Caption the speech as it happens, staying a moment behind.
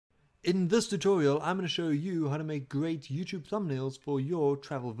In this tutorial, I'm going to show you how to make great YouTube thumbnails for your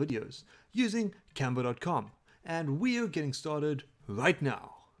travel videos using Canva.com. And we are getting started right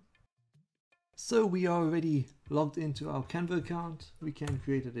now. So we are already logged into our Canva account. We can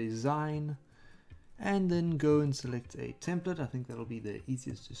create a design and then go and select a template. I think that'll be the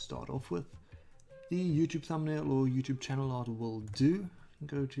easiest to start off with. The YouTube thumbnail or YouTube channel art will do.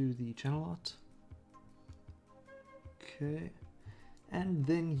 Go to the channel art. Okay. And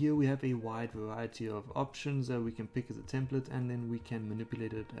then here we have a wide variety of options that we can pick as a template, and then we can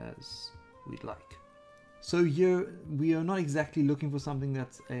manipulate it as we'd like. So here we are not exactly looking for something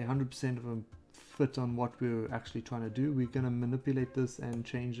that's 100% of a fit on what we're actually trying to do. We're going to manipulate this and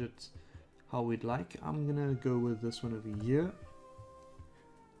change it how we'd like. I'm going to go with this one over here.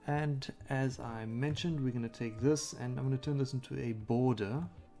 And as I mentioned, we're going to take this and I'm going to turn this into a border.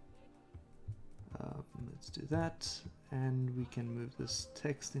 Let's do that, and we can move this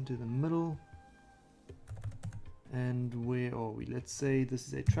text into the middle. And where are we? Let's say this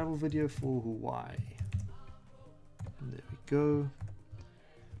is a travel video for Hawaii. And there we go.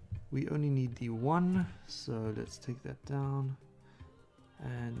 We only need the one, so let's take that down.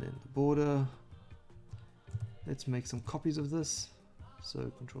 And then the border. Let's make some copies of this.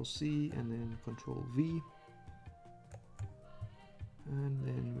 So Control C and then Control V. And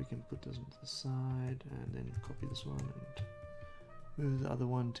then we can put this onto the side and then copy this one and move the other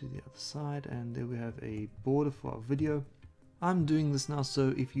one to the other side, and there we have a border for our video. I'm doing this now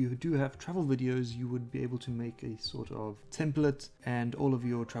so if you do have travel videos, you would be able to make a sort of template and all of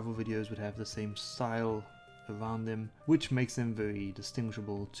your travel videos would have the same style around them, which makes them very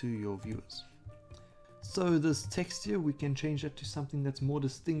distinguishable to your viewers. So this text here, we can change that to something that's more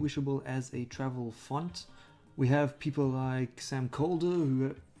distinguishable as a travel font. We have people like Sam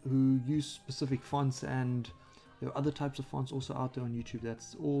Calder who use specific fonts, and there are other types of fonts also out there on YouTube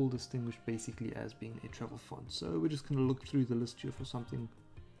that's all distinguished basically as being a travel font. So we're just going to look through the list here for something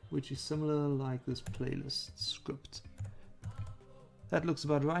which is similar, like this playlist script. That looks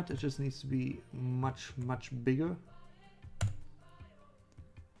about right. It just needs to be much bigger.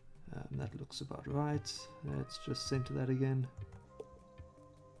 That looks about right. Let's just center that again.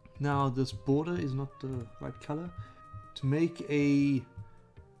 Now this border is not the right color. To make a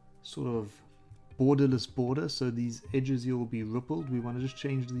sort of borderless border, so these edges here will be rippled, we want to just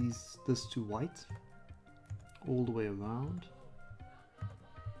change this to white all the way around.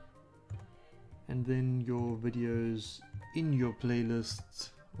 And then your videos in your playlist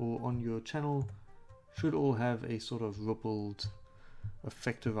or on your channel should all have a sort of rippled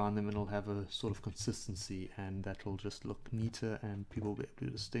effect around them, and it'll have a sort of consistency, and that will just look neater and people will be able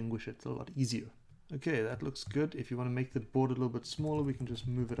to distinguish it a lot easier. Okay, that looks good. If you want to make the border a little bit smaller, we can just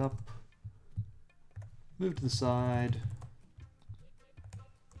move it up, move to the side,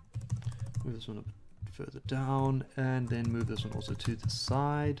 move this one a bit further down, and then move this one also to the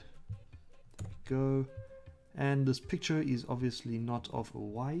side. There we go. And this picture is obviously not of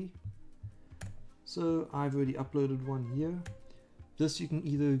Hawaii, so I've already uploaded one here. This you can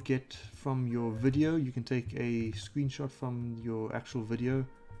either get from your video, you can take a screenshot from your actual video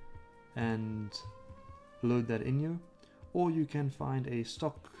and load that in here, or you can find a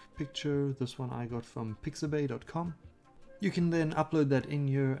stock picture. This one I got from pixabay.com. You can then upload that in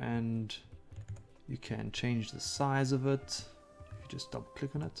here and you can change the size of it if you just double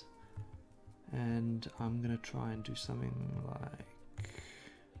click on it. And I'm gonna try and do something like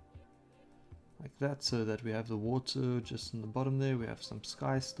that, so that we have the water just in the bottom there, we have some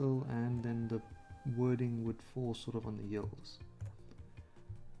sky still, and then the wording would fall sort of on the hills.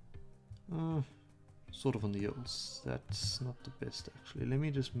 Sort of on the hills. That's not the best actually. Let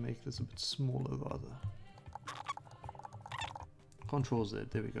me just make this a bit smaller rather. Control Z,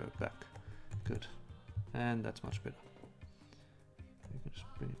 there we go, back. Good. And that's much better. We can just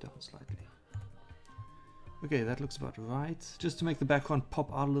bring it down slightly. Okay, that looks about right. Just to make the background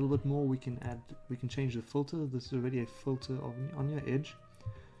pop out a little bit more, we can change the filter. This is already a filter on your edge.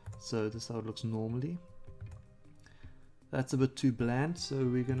 So this is how it looks normally. That's a bit too bland, so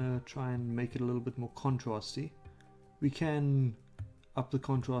we're gonna try and make it a little bit more contrasty. We can up the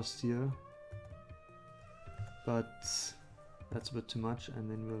contrast here, but that's a bit too much, and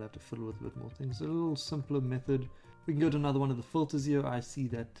then we'll have to fiddle with a bit more things. A little simpler method. We can go to another one of the filters here. I see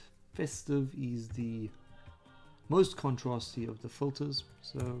that festive is the most contrasty of the filters,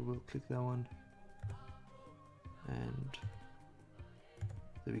 so we'll click that one, and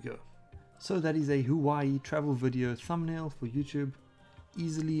there we go. So that is a Hawaii travel video thumbnail for YouTube,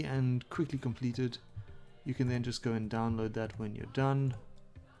 easily and quickly completed. You can then just go and download that when you're done,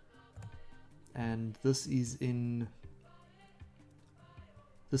 and this is in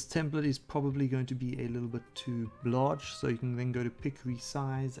this template is probably going to be a little bit too large, so you can then go to pick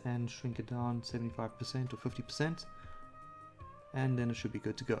resize and shrink it down 75% or 50%, and then it should be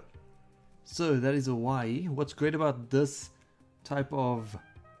good to go. So that is Hawaii. What's great about this type of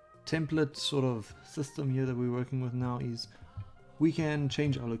template sort of system here that we're working with now is we can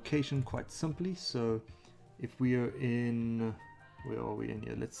change our location quite simply. So if we are in, where are we in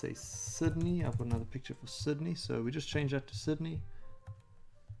here? Let's say Sydney. I've got another picture for Sydney. So we just change that to Sydney.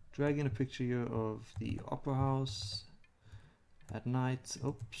 Drag in a picture here of the Opera House at night.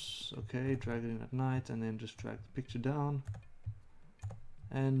 Oops. Okay, drag it in at night and then just drag the picture down.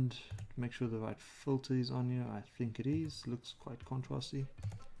 And make sure the right filter is on here. I think it is. Looks quite contrasty.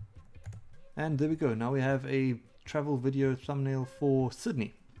 And there we go. Now we have a travel video thumbnail for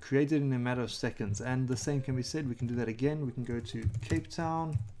Sydney, created in a matter of seconds. And the same can be said. We can do that again. We can go to Cape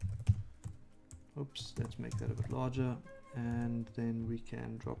Town. Oops, let's make that a bit larger. And then we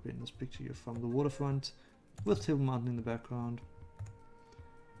can drop in this picture here from the waterfront with Table Mountain in the background.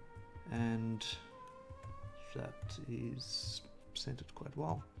 And that is centered quite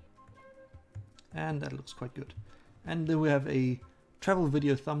well. And that looks quite good. And then we have a travel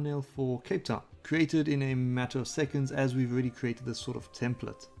video thumbnail for Cape Town, created in a matter of seconds as we've already created this sort of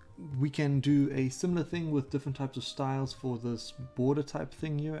template. We can do a similar thing with different types of styles for this border type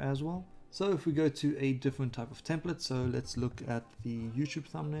thing here as well. So if we go to a different type of template, so let's look at the YouTube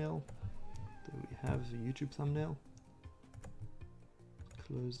thumbnail. There we have the YouTube thumbnail.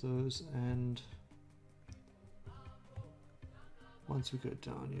 Close those, and once we go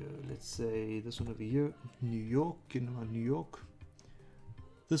down here, let's say this one over here, New York, New York.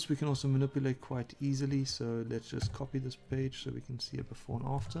 This we can also manipulate quite easily, so let's just copy this page so we can see a before and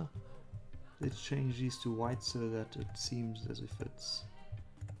after. Let's change these to white so that it seems as if it's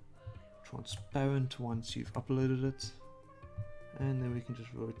transparent once you've uploaded it. And then we can just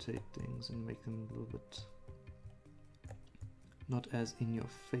rotate things and make them a little bit not as in your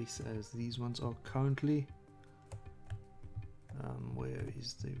face as these ones are currently. Where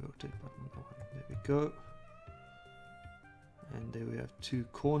is the rotate button? Oh, there we go. And there we have two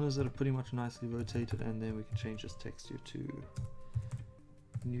corners that are pretty much nicely rotated, and then we can change this text here to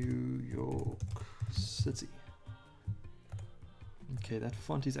New York City. Okay, that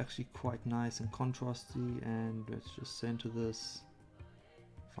font is actually quite nice and contrasty, and let's just center this,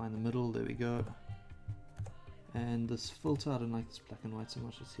 find the middle, there we go. And this filter, I don't like this black and white so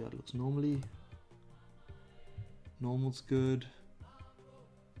much. Let's see how it looks normally. Normal's good.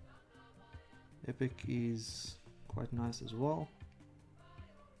 Epic is quite nice as well.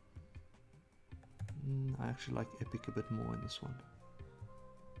 I actually like Epic a bit more in this one.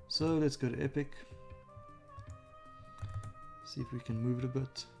 So let's go to Epic. See if we can move it a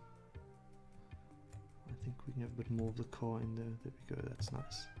bit. I think we can have a bit more of the car in there. There we go, that's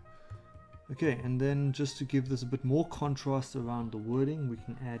nice. Okay, and then just to give this a bit more contrast around the wording, we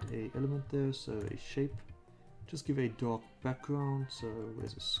can add a element there, so a shape. Just give a dark background, so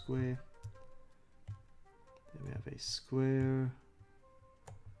where's a square? There we have a square.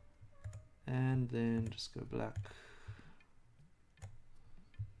 And then just go black.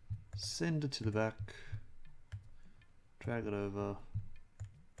 Send it to the back. Drag it over.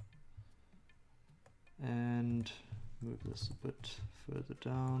 And move this a bit further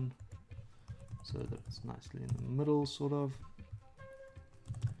down so that it's nicely in the middle, sort of.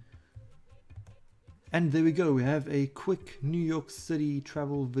 And there we go, we have a quick New York City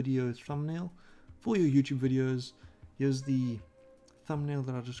travel video thumbnail for your YouTube videos. Here's the thumbnail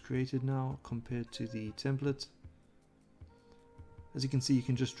that I just created now compared to the template. As you can see, you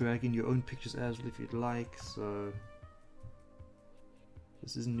can just drag in your own pictures as well if you'd like. So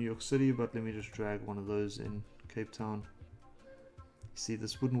this is in New York City, but let me just drag one of those in Cape Town. See,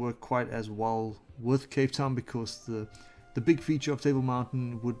 this wouldn't work quite as well with Cape Town because the big feature of Table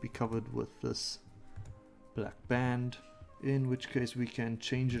Mountain would be covered with this black band, in which case we can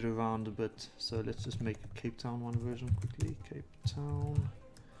change it around a bit. So let's just make a Cape Town one version quickly. Cape Town,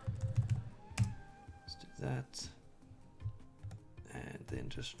 let's do that, and then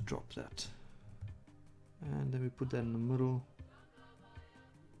just drop that, and then we put that in the middle.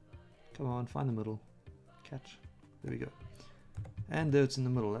 Come on, find the middle, catch, there we go. And there it's in the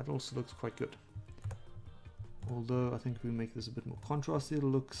middle. That also looks quite good, although I think if we make this a bit more contrasty, it'll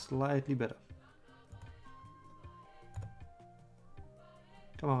look slightly better.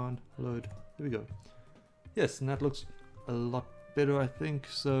 Come on, load. There we go. Yes, and that looks a lot better, I think.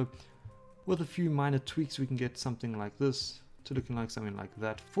 So with a few minor tweaks, we can get something like this to looking like something like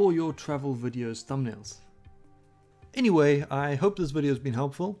that for your travel videos thumbnails. Anyway, I hope this video has been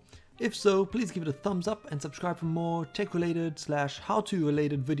helpful. If so, please give it a thumbs up and subscribe for more tech-related / how-to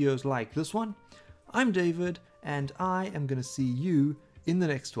related videos like this one. I'm David, and I am going to see you in the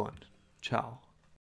next one. Ciao.